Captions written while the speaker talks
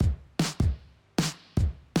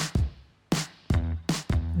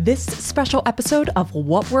This special episode of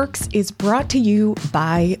What Works is brought to you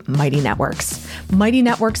by Mighty Networks. Mighty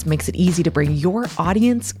Networks makes it easy to bring your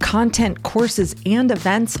audience, content, courses, and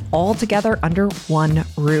events all together under one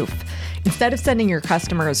roof. Instead of sending your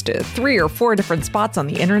customers to 3 or 4 different spots on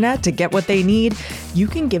the internet to get what they need, you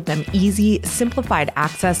can give them easy, simplified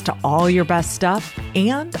access to all your best stuff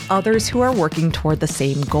and others who are working toward the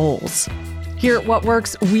same goals. Here at What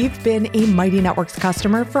Works, we've been a Mighty Networks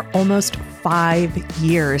customer for almost 5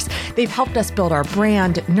 years. They've helped us build our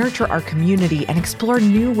brand, nurture our community, and explore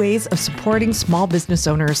new ways of supporting small business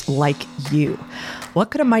owners like you.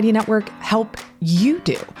 What could a Mighty Network help you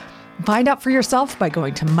do? Find out for yourself by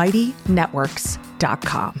going to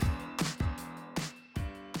mightynetworks.com.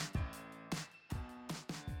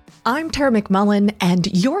 I'm Tara McMullen, and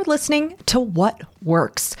you're listening to What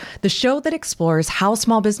Works, the show that explores how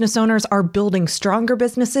small business owners are building stronger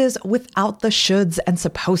businesses without the shoulds and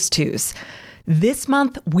supposed tos. This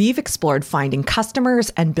month, we've explored finding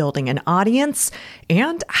customers and building an audience,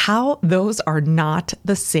 and how those are not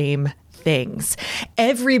the same things.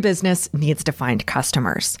 Every business needs to find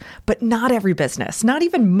customers, but not every business, not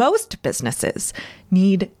even most businesses,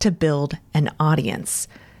 need to build an audience.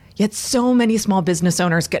 Yet so many small business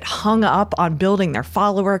owners get hung up on building their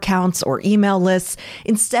follower accounts or email lists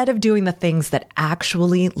instead of doing the things that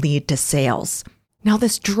actually lead to sales. Now,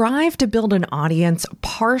 this drive to build an audience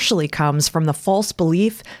partially comes from the false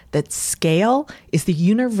belief that scale is the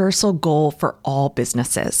universal goal for all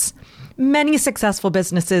businesses. Many successful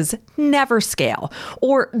businesses never scale,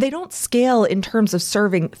 or they don't scale in terms of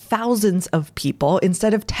serving thousands of people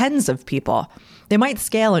instead of tens of people. They might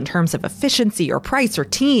scale in terms of efficiency or price or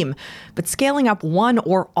team, but scaling up one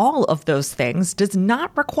or all of those things does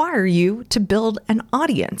not require you to build an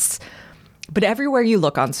audience. But everywhere you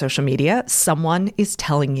look on social media, someone is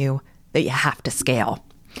telling you that you have to scale.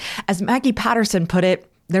 As Maggie Patterson put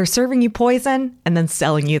it, they're serving you poison and then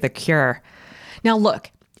selling you the cure. Now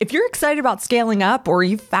look, if you're excited about scaling up or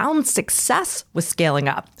you found success with scaling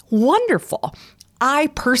up, wonderful. I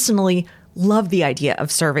personally love the idea of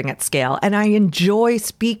serving at scale, and I enjoy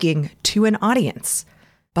speaking to an audience.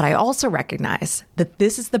 But I also recognize that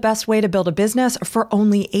this is the best way to build a business for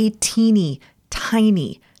only a teeny,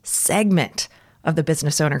 tiny segment of the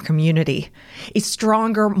business owner community. A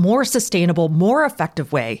stronger, more sustainable, more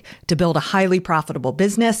effective way to build a highly profitable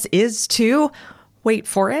business is to, wait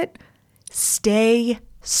for it, stay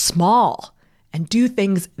small and do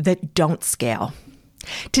things that don't scale.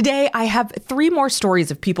 Today, I have 3 more stories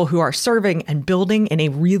of people who are serving and building in a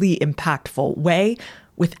really impactful way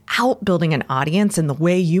without building an audience in the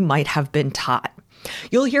way you might have been taught.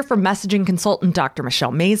 You'll hear from messaging consultant Dr.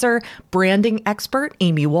 Michelle Mazur, branding expert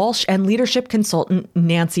Amy Walsh, and leadership consultant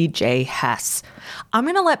Nancy J. Hess. I'm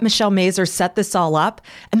going to let Michelle Mazur set this all up,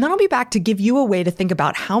 and then I'll be back to give you a way to think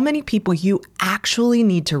about how many people you actually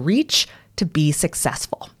need to reach to be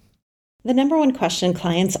successful. The number one question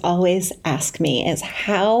clients always ask me is,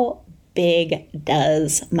 how big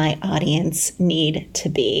does my audience need to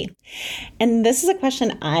be? And this is a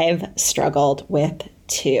question I've struggled with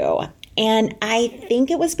too. And I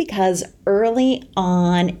think it was because early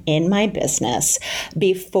on in my business,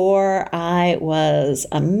 before I was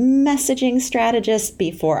a messaging strategist,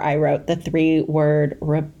 before I wrote the 3-word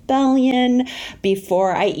rebellion,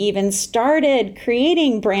 before I even started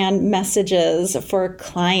creating brand messages for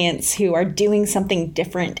clients who are doing something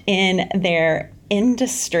different in their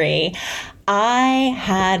industry, I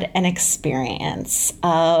had an experience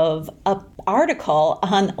of an article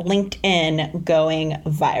on LinkedIn going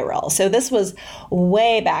viral. So this was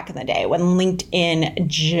way back in the day when LinkedIn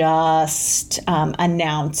just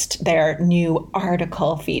announced their new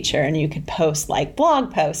article feature, and you could post like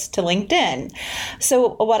blog posts to LinkedIn.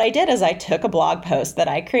 So what I did is I took a blog post that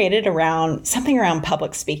I created around something around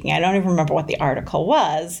public speaking. I don't even remember what the article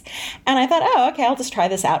was. And I thought, oh, okay, I'll just try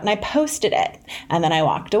this out. And I posted it. And then I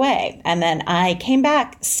walked away. And then I came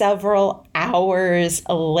back several hours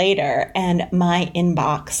later and my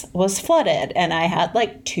inbox was flooded and I had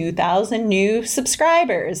like 2,000 new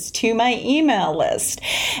subscribers to my email list.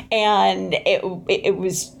 And it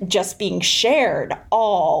was just being shared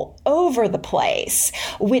all over the place,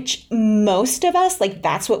 which most of us, like,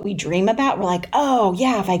 that's what we dream about. We're like, oh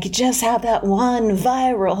yeah, if I could just have that one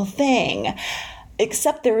viral thing.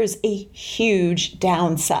 Except there was a huge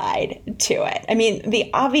downside to it. I mean, the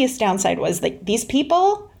obvious downside was like these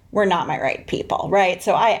people were not my right people, right?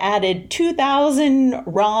 So I added 2,000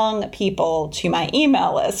 wrong people to my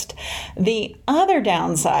email list. The other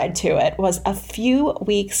downside to it was a few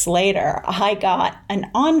weeks later, I got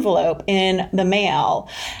an envelope in the mail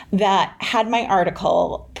that had my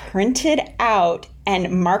article printed out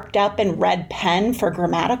and marked up in red pen for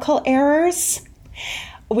grammatical errors,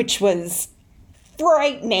 which was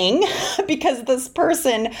frightening because this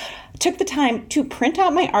person took the time to print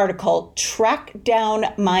out my article, track down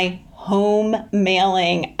my home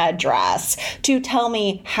mailing address to tell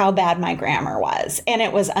me how bad my grammar was. And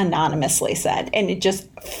it was anonymously said, and it just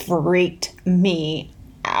freaked me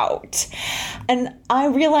out. And I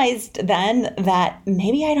realized then that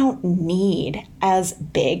maybe I don't need as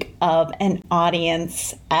big of an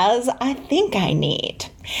audience as I think I need.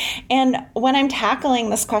 And when I'm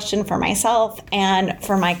tackling this question for myself and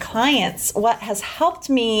for my clients, what has helped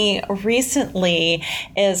me recently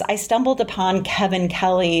is I stumbled upon Kevin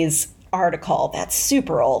Kelly's article that's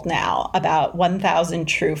super old now about 1,000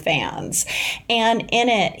 true fans. And in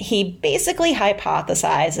it, he basically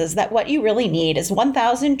hypothesizes that what you really need is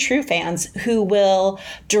 1,000 true fans who will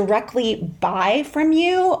directly buy from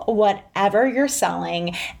you whatever you're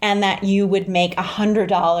selling, and that you would make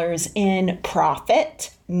 $100 in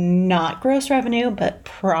profit, not gross revenue, but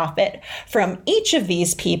profit from each of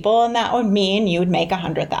these people. And that would mean you would make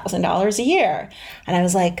 $100,000 a year. And I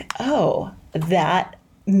was like, oh, that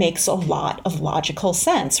makes a lot of logical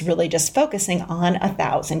sense, really just focusing on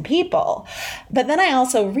 1,000 people. But then I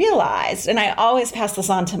also realized, and I always pass this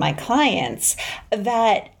on to my clients,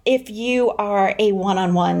 that if you are a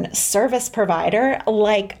one-on-one service provider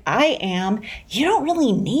like I am, you don't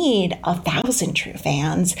really need 1,000 true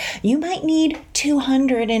fans. You might need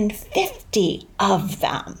 250 of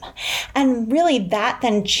them. And really that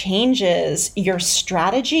then changes your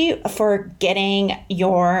strategy for getting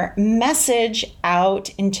your message out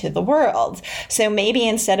into the world. So maybe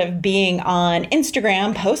instead of being on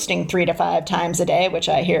Instagram posting 3 to 5 times a day, which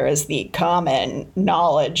I hear is the common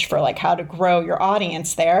knowledge for like how to grow your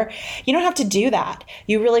audience there, you don't have to do that.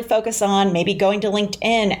 You really focus on maybe going to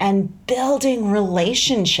LinkedIn and building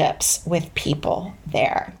relationships with people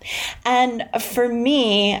there. And for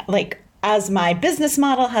me, like, as my business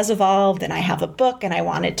model has evolved and I have a book and I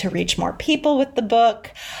wanted to reach more people with the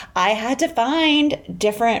book, I had to find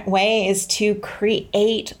different ways to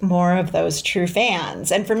create more of those true fans.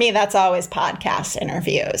 And for me, that's always podcast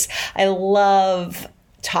interviews. I love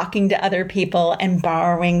talking to other people and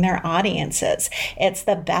borrowing their audiences. It's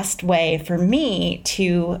the best way for me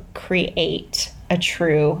to create a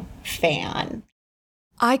true fan.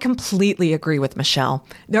 I completely agree with Michelle.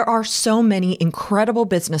 There are so many incredible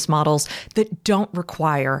business models that don't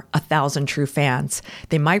require 1,000 true fans.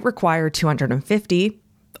 They might require 250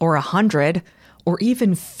 or 100 or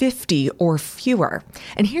even 50 or fewer.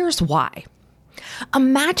 And here's why.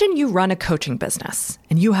 Imagine you run a coaching business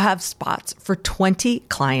and you have spots for 20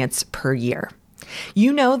 clients per year.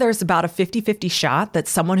 You know there's about a 50-50 shot that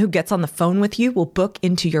someone who gets on the phone with you will book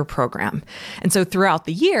into your program. And so throughout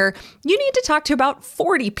the year, you need to talk to about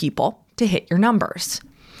 40 people to hit your numbers.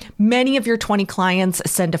 Many of your 20 clients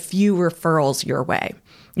send a few referrals your way.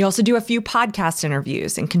 You also do a few podcast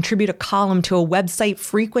interviews and contribute a column to a website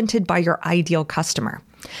frequented by your ideal customer.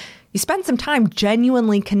 You spend some time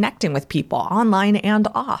genuinely connecting with people online and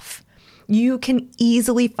off. You can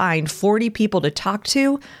easily find 40 people to talk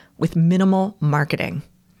to with minimal marketing.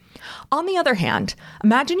 On the other hand,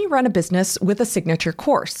 imagine you run a business with a signature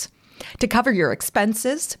course. To cover your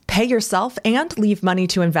expenses, pay yourself, and leave money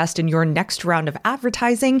to invest in your next round of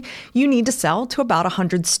advertising, you need to sell to about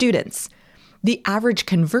 100 students. The average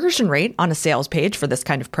conversion rate on a sales page for this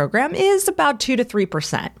kind of program is about 2 to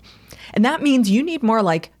 3%. And that means you need more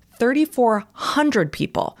like 3,400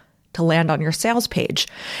 people to land on your sales page.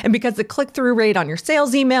 And because the click-through rate on your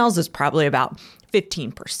sales emails is probably about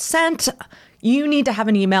 15%, you need to have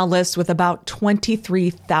an email list with about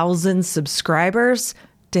 23,000 subscribers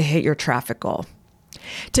to hit your traffic goal.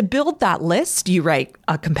 To build that list, you write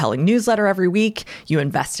a compelling newsletter every week, you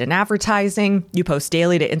invest in advertising, you post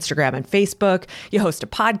daily to Instagram and Facebook, you host a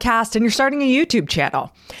podcast, and you're starting a YouTube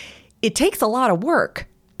channel. It takes a lot of work,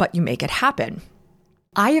 but you make it happen.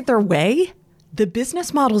 Either way, the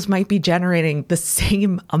business models might be generating the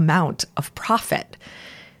same amount of profit.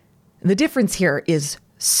 The difference here is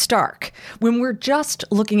stark. When we're just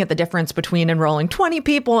looking at the difference between enrolling 20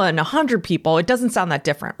 people and 100 people, it doesn't sound that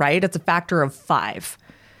different, right? It's a factor of 5.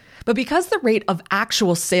 But because the rate of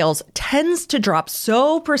actual sales tends to drop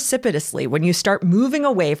so precipitously when you start moving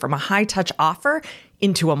away from a high-touch offer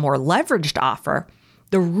into a more leveraged offer,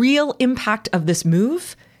 the real impact of this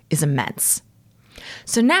move is immense.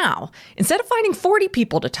 So now, instead of finding 40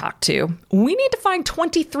 people to talk to, we need to find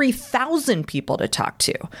 23,000 people to talk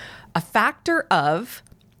to, a factor of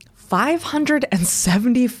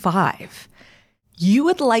 575. You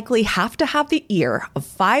would likely have to have the ear of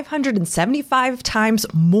 575 times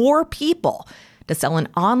more people to sell an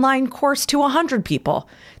online course to 100 people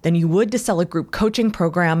than you would to sell a group coaching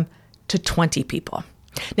program to 20 people.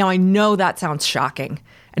 Now, I know that sounds shocking,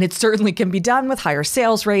 and it certainly can be done with higher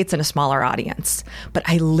sales rates and a smaller audience, but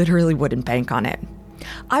I literally wouldn't bank on it.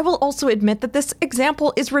 I will also admit that this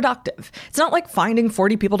example is reductive. It's not like finding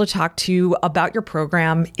 40 people to talk to about your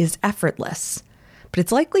program is effortless, but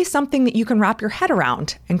it's likely something that you can wrap your head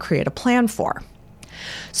around and create a plan for.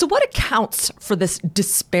 So what accounts for this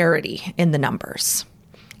disparity in the numbers?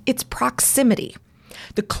 It's proximity.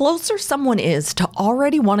 The closer someone is to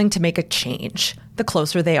already wanting to make a change, the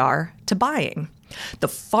closer they are to buying. The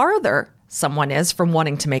farther someone is from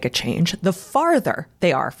wanting to make a change, the farther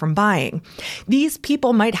they are from buying. These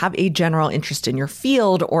people might have a general interest in your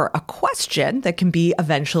field or a question that can be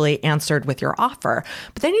eventually answered with your offer,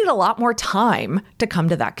 but they need a lot more time to come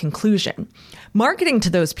to that conclusion. Marketing to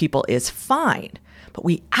those people is fine, but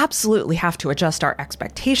we absolutely have to adjust our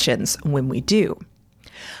expectations when we do.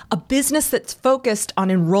 A business that's focused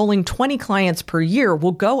on enrolling 20 clients per year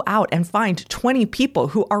will go out and find 20 people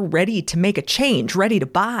who are ready to make a change, ready to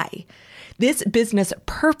buy. This business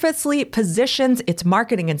purposely positions its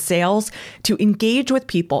marketing and sales to engage with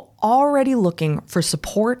people already looking for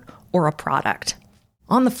support or a product.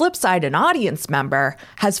 On the flip side, an audience member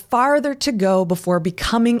has farther to go before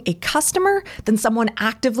becoming a customer than someone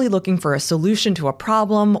actively looking for a solution to a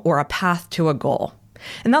problem or a path to a goal.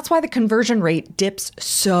 And that's why the conversion rate dips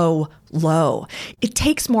so low. It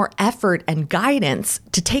takes more effort and guidance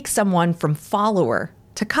to take someone from follower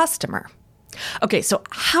to customer. Okay, so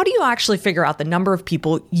how do you actually figure out the number of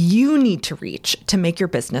people you need to reach to make your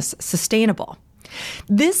business sustainable?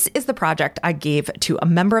 This is the project I gave to a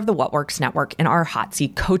member of the What Works Network in our Hot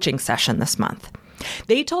Seat coaching session this month.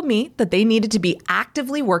 They told me that they needed to be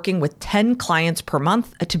actively working with 10 clients per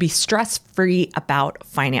month to be stress-free about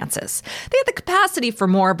finances. They had the capacity for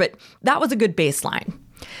more, but that was a good baseline.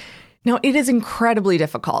 Now, it is incredibly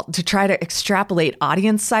difficult to try to extrapolate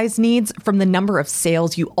audience size needs from the number of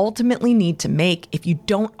sales you ultimately need to make if you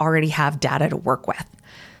don't already have data to work with.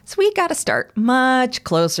 So we got to start much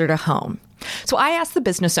closer to home. So I asked the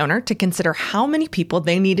business owner to consider how many people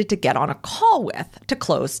they needed to get on a call with to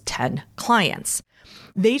close 10 clients.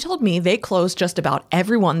 They told me they close just about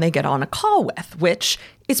everyone they get on a call with, which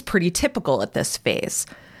is pretty typical at this phase.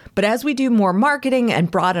 But as we do more marketing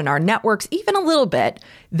and broaden our networks even a little bit,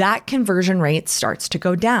 that conversion rate starts to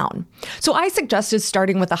go down. So I suggested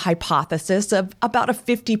starting with a hypothesis of about a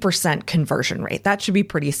 50% conversion rate. That should be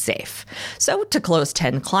pretty safe. So to close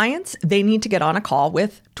 10 clients, they need to get on a call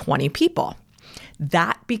with 20 people.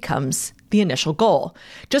 That becomes the initial goal,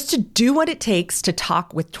 just to do what it takes to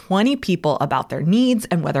talk with 20 people about their needs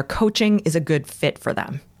and whether coaching is a good fit for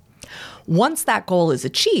them. Once that goal is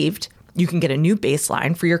achieved, you can get a new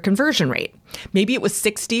baseline for your conversion rate. Maybe it was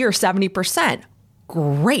 60 or 70%.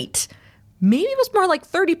 Great. Maybe it was more like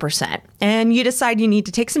 30%, and you decide you need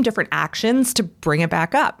to take some different actions to bring it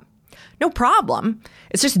back up. No problem.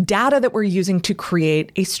 It's just data that we're using to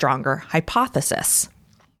create a stronger hypothesis.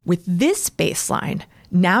 With this baseline,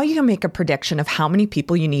 now you can make a prediction of how many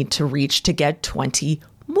people you need to reach to get 20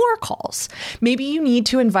 more calls. Maybe you need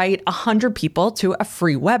to invite 100 people to a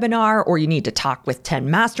free webinar, or you need to talk with 10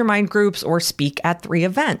 mastermind groups or speak at 3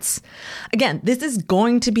 events. Again, this is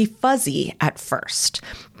going to be fuzzy at first,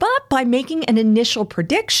 but by making an initial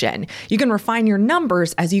prediction, you can refine your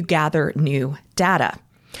numbers as you gather new data.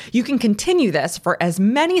 You can continue this for as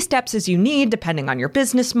many steps as you need, depending on your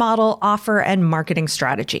business model, offer, and marketing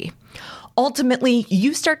strategy. Ultimately,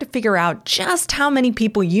 you start to figure out just how many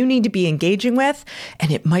people you need to be engaging with, and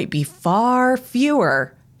it might be far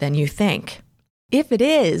fewer than you think. If it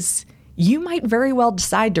is, you might very well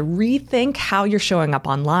decide to rethink how you're showing up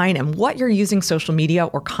online and what you're using social media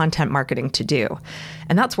or content marketing to do.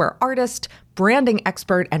 And that's where artist, branding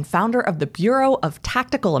expert, and founder of the Bureau of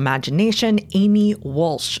Tactical Imagination, Amy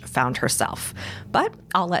Walsh, found herself. But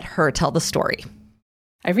I'll let her tell the story.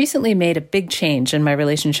 I recently made a big change in my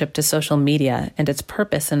relationship to social media and its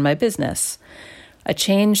purpose in my business. A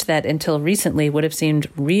change that until recently would have seemed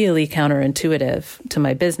really counterintuitive to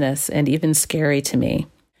my business and even scary to me.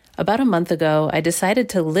 About a month ago, I decided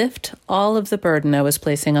to lift all of the burden I was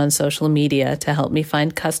placing on social media to help me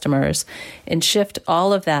find customers and shift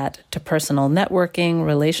all of that to personal networking,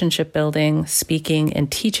 relationship building, speaking,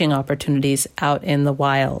 and teaching opportunities out in the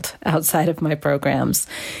wild, outside of my programs.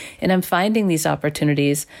 And I'm finding these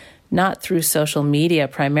opportunities not through social media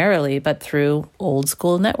primarily, but through old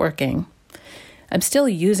school networking. I'm still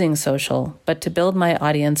using social, but to build my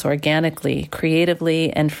audience organically,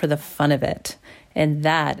 creatively, and for the fun of it. And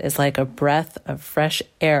that is like a breath of fresh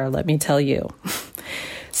air, let me tell you.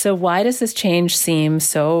 So why does this change seem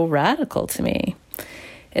so radical to me?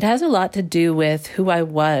 It has a lot to do with who I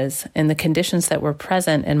was and the conditions that were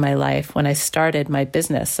present in my life when I started my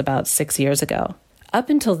business about 6 years ago. Up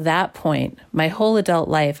until that point, my whole adult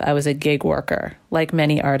life, I was a gig worker. Like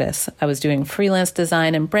many artists, I was doing freelance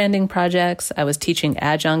design and branding projects. I was teaching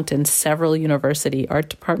adjunct in several university art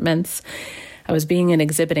departments. I was being an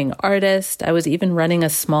exhibiting artist. I was even running a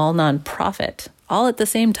small nonprofit, all at the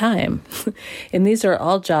same time. And these are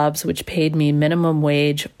all jobs which paid me minimum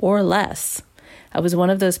wage or less. I was one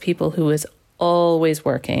of those people who was always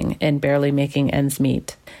working and barely making ends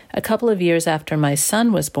meet. A couple of years after my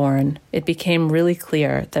son was born, it became really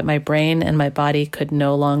clear that my brain and my body could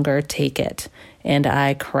no longer take it, and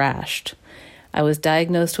I crashed. I was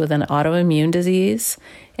diagnosed with an autoimmune disease,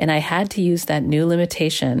 and I had to use that new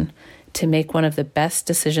limitation to make one of the best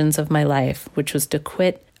decisions of my life, which was to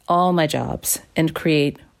quit all my jobs and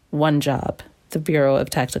create one job, the Bureau of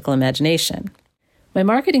Tactical Imagination. My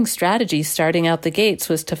marketing strategy starting out the gates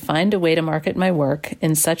was to find a way to market my work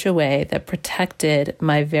in such a way that protected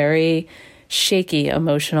my very shaky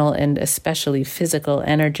emotional and especially physical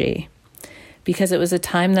energy, because it was a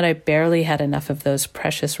time that I barely had enough of those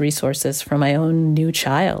precious resources for my own new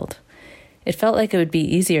child. It felt like it would be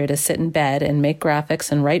easier to sit in bed and make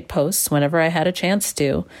graphics and write posts whenever I had a chance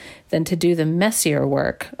to, than to do the messier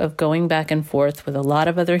work of going back and forth with a lot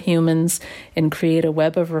of other humans and create a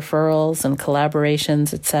web of referrals and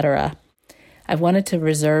collaborations, etc. I wanted to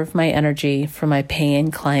reserve my energy for my paying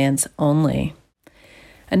clients only.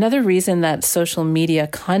 Another reason that social media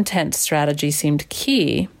content strategy seemed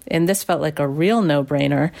key, and this felt like a real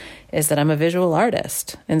no-brainer, is that I'm a visual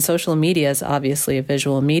artist, and social media is obviously a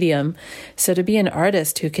visual medium, so to be an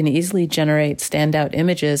artist who can easily generate standout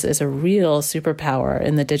images is a real superpower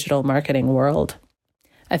in the digital marketing world.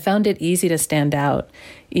 I found it easy to stand out,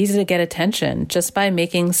 easy to get attention, just by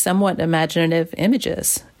making somewhat imaginative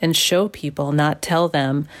images and show people, not tell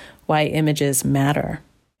them, why images matter.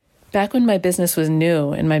 Back when my business was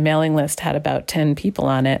new and my mailing list had about 10 people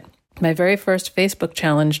on it, my very first Facebook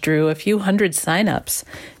challenge drew a few hundred signups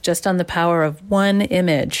just on the power of one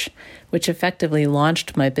image, which effectively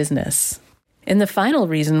launched my business. And the final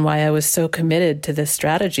reason why I was so committed to this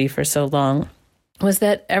strategy for so long was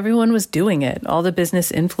that everyone was doing it. All the business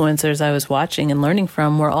influencers I was watching and learning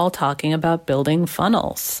from were all talking about building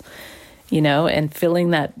funnels, and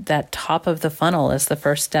filling that top of the funnel as the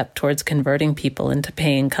first step towards converting people into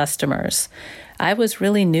paying customers. I was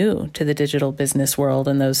really new to the digital business world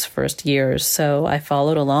in those first years, so I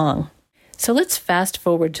followed along. So let's fast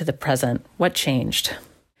forward to the present. What changed?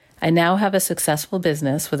 I now have a successful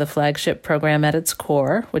business with a flagship program at its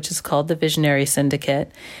core, which is called the Visionary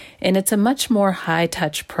Syndicate, and it's a much more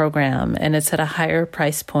high-touch program, and it's at a higher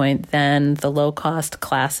price point than the low-cost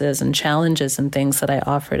classes and challenges and things that I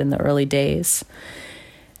offered in the early days.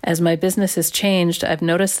 As my business has changed, I've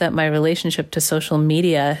noticed that my relationship to social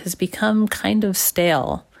media has become kind of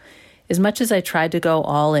stale. As much as I tried to go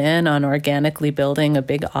all in on organically building a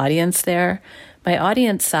big audience there, my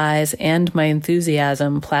audience size and my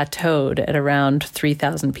enthusiasm plateaued at around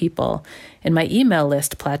 3,000 people, and my email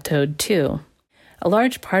list plateaued too. A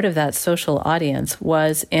large part of that social audience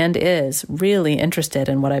was and is really interested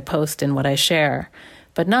in what I post and what I share,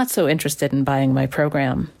 but not so interested in buying my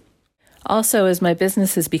program. Also, as my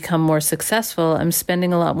business has become more successful, I'm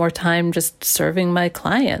spending a lot more time just serving my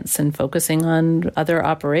clients and focusing on other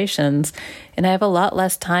operations, and I have a lot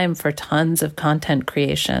less time for tons of content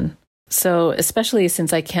creation. So especially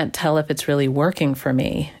since I can't tell if it's really working for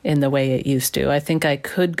me in the way it used to, I think I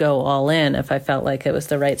could go all in if I felt like it was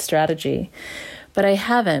the right strategy. But I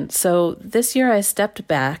haven't. So this year I stepped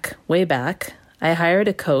back, way back. I hired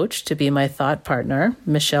a coach to be my thought partner,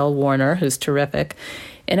 Michelle Warner, who's terrific,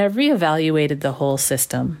 and I've reevaluated the whole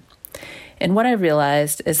system. And what I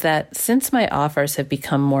realized is that since my offers have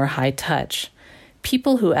become more high touch,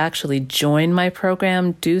 people who actually join my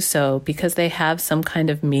program do so because they have some kind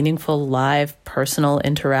of meaningful live personal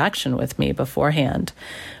interaction with me beforehand,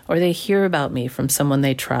 or they hear about me from someone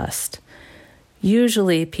they trust.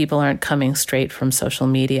 Usually people aren't coming straight from social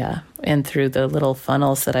media and through the little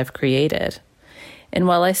funnels that I've created. And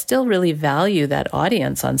while I still really value that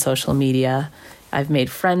audience on social media, I've made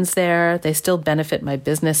friends there, they still benefit my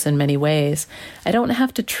business in many ways, I don't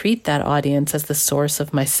have to treat that audience as the source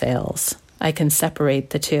of my sales. I can separate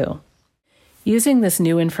the two. Using this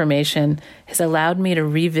new information has allowed me to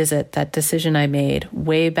revisit that decision I made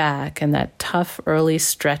way back in that tough early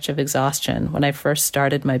stretch of exhaustion when I first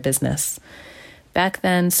started my business. Back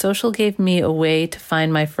then, social gave me a way to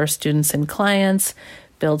find my first students and clients,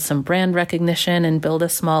 build some brand recognition, and build a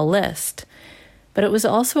small list. But it was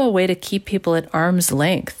also a way to keep people at arm's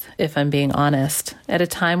length, if I'm being honest, at a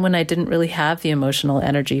time when I didn't really have the emotional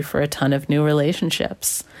energy for a ton of new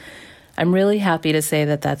relationships. I'm really happy to say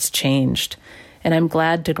that that's changed, and I'm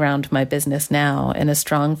glad to ground my business now in a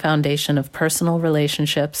strong foundation of personal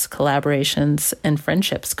relationships, collaborations, and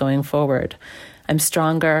friendships going forward. I'm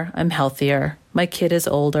stronger, I'm healthier, my kid is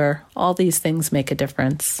older, all these things make a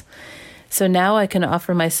difference. So now I can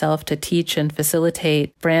offer myself to teach and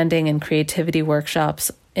facilitate branding and creativity workshops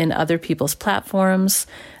in other people's platforms.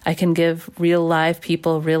 I can give real live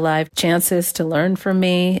people real live chances to learn from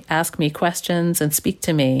me, ask me questions, and speak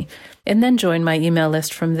to me, and then join my email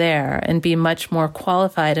list from there and be much more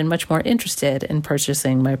qualified and much more interested in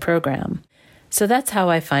purchasing my program. So that's how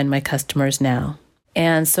I find my customers now.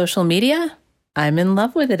 And social media? I'm in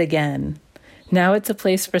love with it again. Now it's a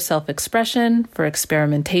place for self-expression, for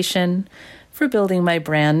experimentation, for building my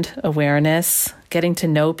brand awareness, getting to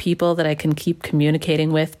know people that I can keep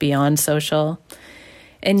communicating with beyond social.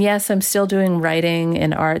 And yes, I'm still doing writing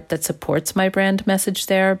and art that supports my brand message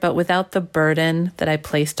there, but without the burden that I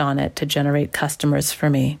placed on it to generate customers for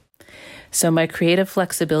me. So my creative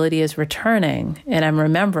flexibility is returning, and I'm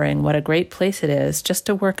remembering what a great place it is just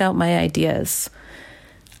to work out my ideas.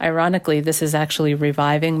 Ironically, this is actually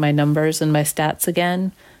reviving my numbers and my stats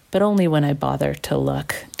again, but only when I bother to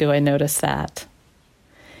look do I notice that.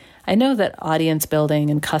 I know that audience building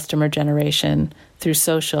and customer generation through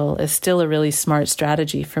social is still a really smart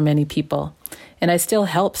strategy for many people, and I still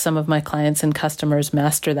help some of my clients and customers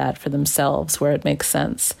master that for themselves where it makes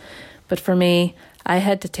sense. But for me, I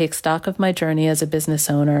had to take stock of my journey as a business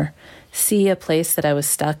owner, see a place that I was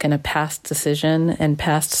stuck in a past decision and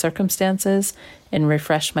past circumstances, and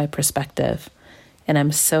refresh my perspective. And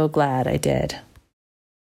I'm so glad I did.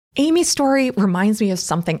 Amy's story reminds me of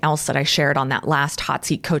something else that I shared on that last hot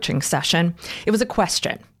seat coaching session. It was a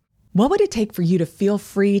question. What would it take for you to feel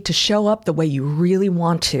free to show up the way you really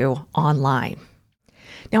want to online?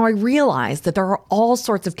 Now, I realize that there are all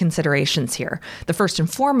sorts of considerations here, the first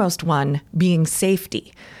and foremost one being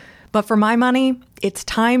safety. But for my money, it's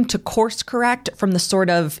time to course correct from the sort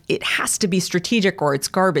of it has to be strategic or it's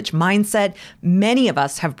garbage mindset many of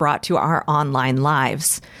us have brought to our online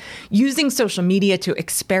lives. Using social media to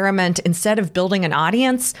experiment instead of building an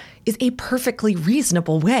audience is a perfectly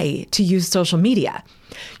reasonable way to use social media.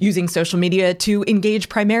 Using social media to engage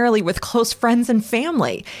primarily with close friends and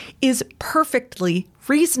family is perfectly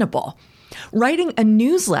reasonable. Writing a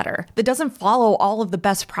newsletter that doesn't follow all of the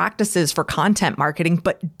best practices for content marketing,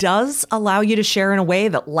 but does allow you to share in a way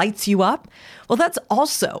that lights you up, well, that's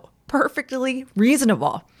also perfectly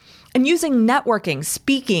reasonable. And using networking,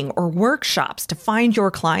 speaking, or workshops to find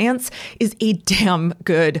your clients is a damn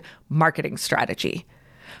good marketing strategy.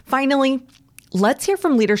 Finally, let's hear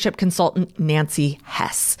from leadership consultant Nancy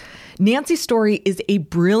Hess. Nancy's story is a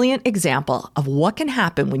brilliant example of what can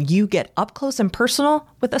happen when you get up close and personal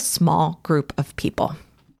with a small group of people.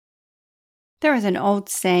 There is an old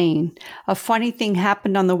saying, a funny thing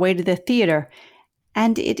happened on the way to the theater,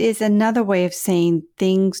 and it is another way of saying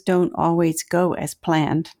things don't always go as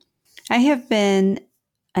planned. I have been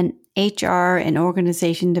an HR and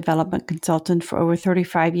organization development consultant for over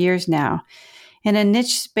 35 years now in a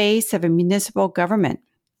niche space of a municipal government.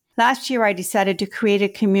 Last year, I decided to create a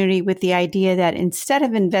community with the idea that instead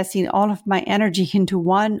of investing all of my energy into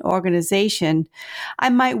one organization, I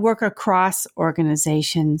might work across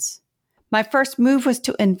organizations. My first move was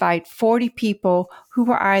to invite 40 people who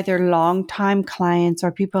were either longtime clients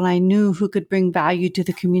or people I knew who could bring value to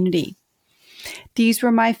the community. These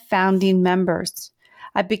were my founding members.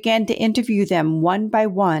 I began to interview them one by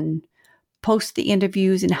one, post the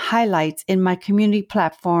interviews and highlights in my community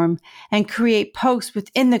platform, and create posts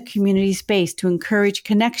within the community space to encourage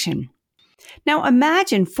connection. Now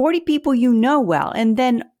imagine 40 people you know well, and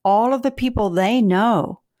then all of the people they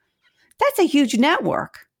know. That's a huge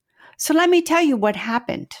network. So let me tell you what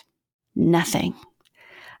happened. Nothing.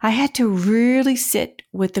 I had to really sit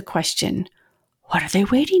with the question, what are they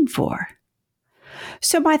waiting for?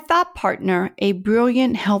 So my thought partner, a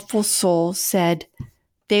brilliant, helpful soul, said,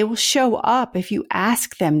 they will show up if you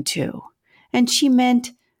ask them to. And she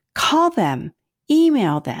meant call them,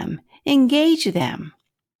 email them, engage them.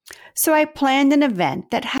 So I planned an event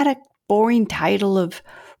that had a boring title of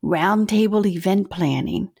Roundtable Event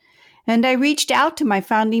Planning. And I reached out to my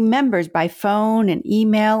founding members by phone and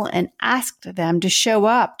email and asked them to show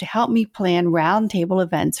up to help me plan roundtable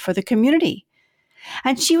events for the community.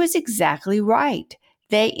 And she was exactly right.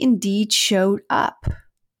 They indeed showed up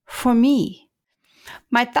for me.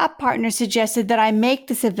 My thought partner suggested that I make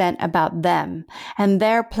this event about them and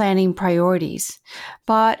their planning priorities.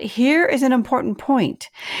 But here is an important point.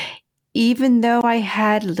 Even though I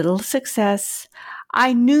had little success,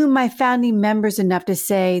 I knew my founding members enough to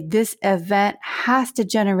say this event has to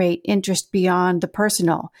generate interest beyond the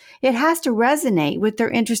personal. It has to resonate with their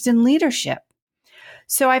interest in leadership.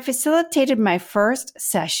 So I facilitated my first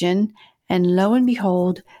session, and lo and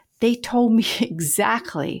behold, they told me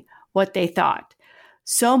exactly what they thought.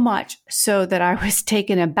 So much so that I was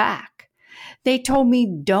taken aback. They told me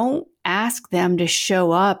don't ask them to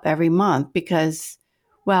show up every month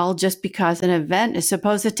just because an event is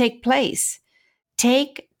supposed to take place.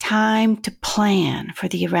 Take time to plan for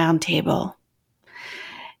the roundtable.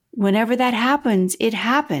 Whenever that happens, it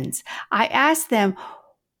happens. I asked them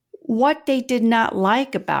what they did not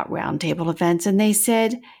like about roundtable events, and they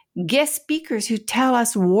said, guest speakers who tell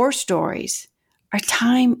us war stories. Our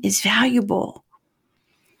time is valuable.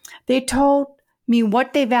 They told me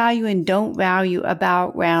what they value and don't value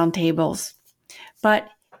about roundtables. But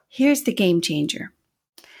here's the game changer.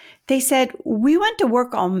 They said, we want to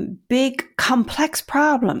work on big, complex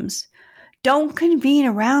problems. Don't convene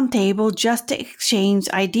a roundtable just to exchange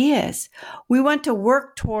ideas. We want to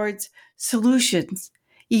work towards solutions,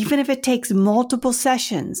 even if it takes multiple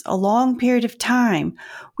sessions, a long period of time.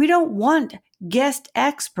 We don't want guest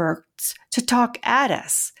experts to talk at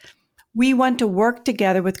us. We want to work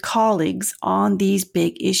together with colleagues on these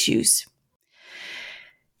big issues.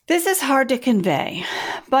 This is hard to convey,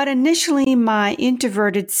 but initially my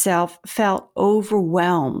introverted self felt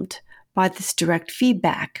overwhelmed by this direct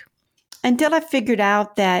feedback until I figured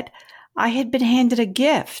out that I had been handed a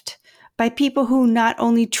gift by people who not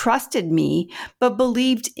only trusted me, but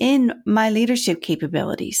believed in my leadership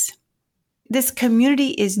capabilities. This community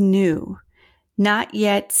is new, not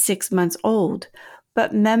yet 6 months old,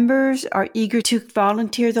 but members are eager to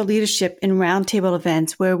volunteer the leadership in roundtable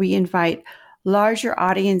events where we invite larger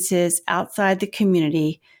audiences outside the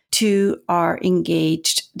community to our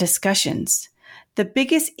engaged discussions. The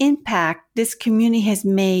biggest impact this community has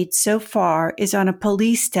made so far is on a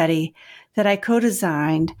police study that I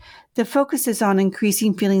co-designed that focuses on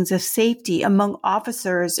increasing feelings of safety among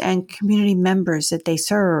officers and community members that they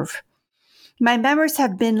serve. My members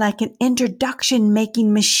have been like an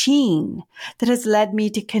introduction-making machine that has led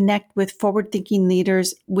me to connect with forward-thinking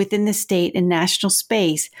leaders within the state and national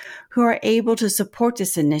space who are able to support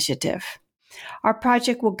this initiative. Our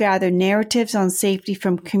project will gather narratives on safety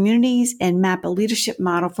from communities and map a leadership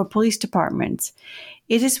model for police departments.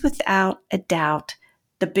 It is without a doubt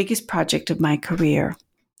the biggest project of my career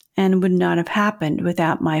and would not have happened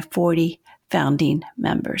without my 40 founding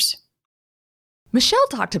members. Michelle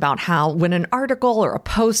talked about how when an article or a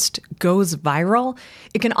post goes viral,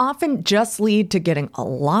 it can often just lead to getting a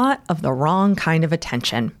lot of the wrong kind of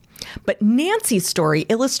attention. But Nancy's story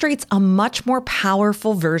illustrates a much more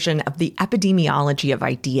powerful version of the epidemiology of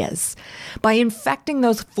ideas. By infecting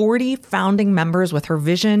those 40 founding members with her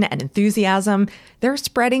vision and enthusiasm, they're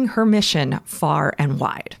spreading her mission far and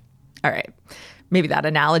wide. All right. Maybe that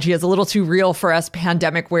analogy is a little too real for us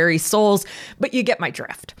pandemic-weary souls, but you get my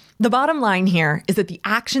drift. The bottom line here is that the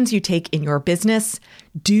actions you take in your business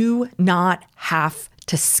do not have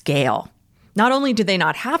to scale. Not only do they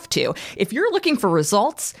not have to, if you're looking for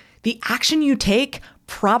results, the action you take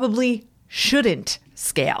probably shouldn't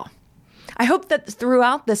scale. I hope that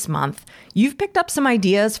throughout this month, you've picked up some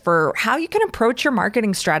ideas for how you can approach your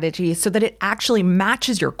marketing strategy so that it actually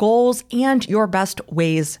matches your goals and your best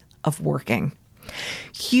ways of working.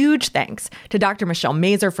 Huge thanks to Dr. Michelle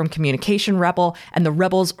Mazur from Communication Rebel and the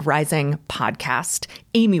Rebels Rising podcast,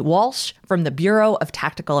 Amy Walsh from the Bureau of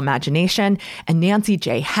Tactical Imagination, and Nancy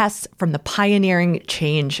J. Hess from the Pioneering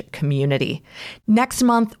Change community. Next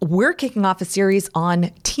month, we're kicking off a series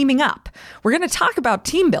on teaming up. We're going to talk about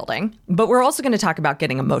team building, but we're also going to talk about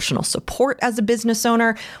getting emotional support as a business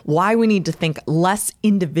owner, why we need to think less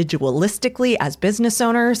individualistically as business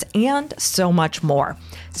owners, and so much more.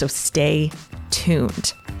 So stay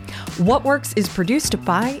tuned. What Works is produced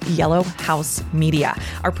by Yellow House Media.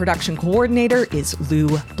 Our production coordinator is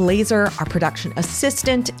Lou Blazer. Our production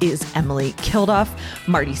assistant is Emily Kilduff.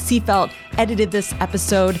 Marty Seafelt edited this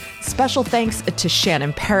episode. Special thanks to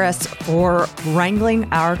Shannon Paris for wrangling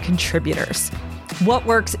our contributors. What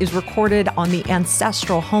Works is recorded on the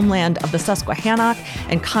ancestral homeland of the Susquehannock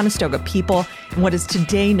and Conestoga people in what is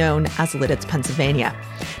today known as Lititz, Pennsylvania.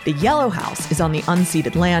 The Yellow House is on the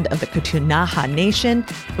unceded land of the Ktunaxa Nation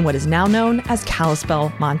in what is now known as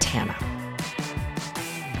Kalispell, Montana.